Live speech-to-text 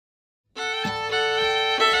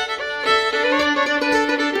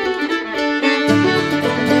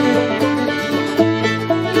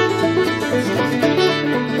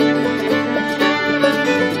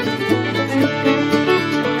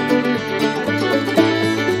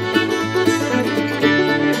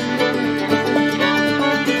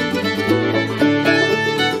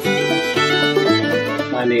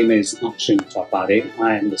name is Mr Talpade.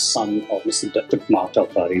 I am the son of Mr Dattakumar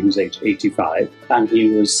N, who's age 85, and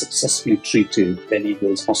he was successfully treated at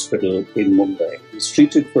Gleneagles Hospital in Mumbai. He was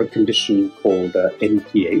treated for a condition called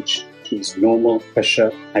NPH, which is Normal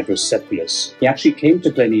Pressure Hydrocephalus. He actually came to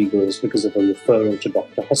Gleneagles because of a referral to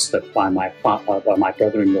Dr. Hustak by my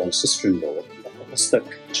brother-in-law and sister-in-law.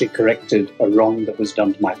 She corrected a wrong that was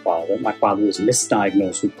done to my father. My father was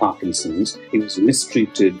misdiagnosed with Parkinson's. He was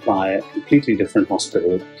mistreated by a completely different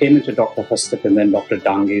hospital. Came into Dr. Hustak and then Dr.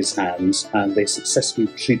 Dange's hands, and they successfully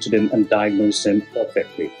treated him and diagnosed him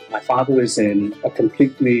perfectly. My father was in a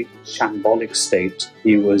completely shambolic state.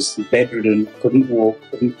 He was bedridden, couldn't walk,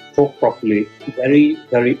 couldn't talk properly. Very,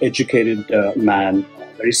 very educated man,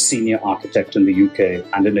 very senior architect in the UK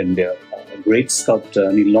and in India. A great sculptor,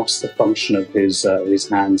 and he lost the function of his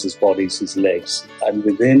hands, his bodies, his legs. And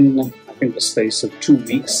within, I think, the space of 2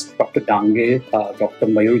 weeks, Dr. Dange, Dr.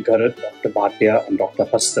 Mayur Garat, Dr. Bhatia, and Dr.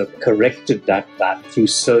 Hustak corrected that through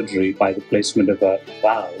surgery by the placement of a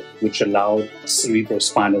valve, which allowed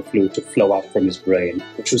cerebrospinal fluid to flow out from his brain,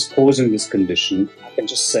 which was causing this condition. I can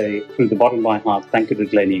just say, through the bottom of my heart, thank you to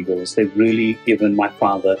Gleneagles. They've really given my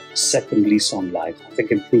father a second lease on life. I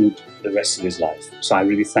think improved the rest of his life. So I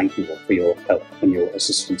really thank you all for your help and your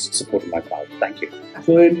assistance in supporting my father. Thank you.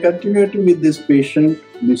 So in continuity with this patient,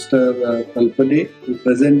 Mr. Talpade, who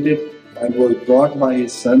presented and was brought by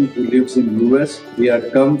his son who lives in US. He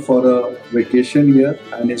had come for a vacation here,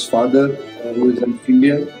 and his father, who is an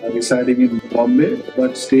Indian, residing in Bombay,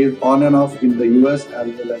 but stays on and off in the US as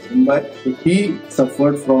well as Mumbai. So he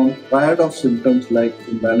suffered from triad of symptoms like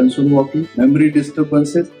imbalance on walking, memory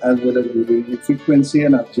disturbances, as well as urinary frequency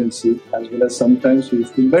and urgency, as well as sometimes he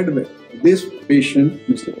used to bedwet. This patient,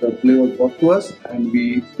 Mr. Talpade, was brought to us, and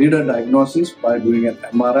we did a diagnosis by doing an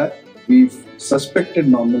MRI. We suspected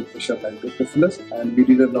normal pressure hydrocephalus, and we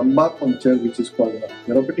did a lumbar puncture, which is called a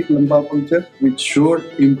therapeutic lumbar puncture, which showed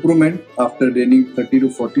improvement after draining 30 to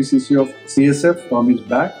 40 cc of CSF from his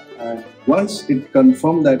back. And once it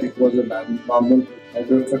confirmed that it was a normal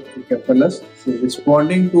hydrocephalus, so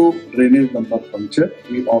responding to drainage lumbar puncture,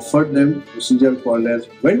 we offered them procedure called as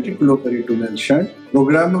ventriculoperitoneal shunt.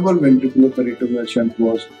 Programmable ventriculoperitoneal shunt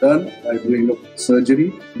was done by doing a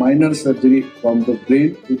surgery, minor surgery from the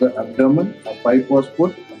brain to the abdomen. A pipe was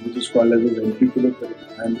put, which is called as a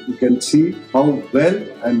ventriculoperitoneal, and you can see how well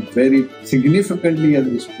and very significantly has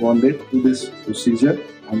responded to this procedure.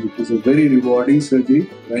 And it is a very rewarding surgery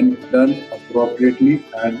when done appropriately,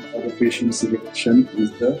 and the patient selection is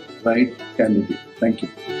the right candidate. Thank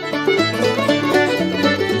you.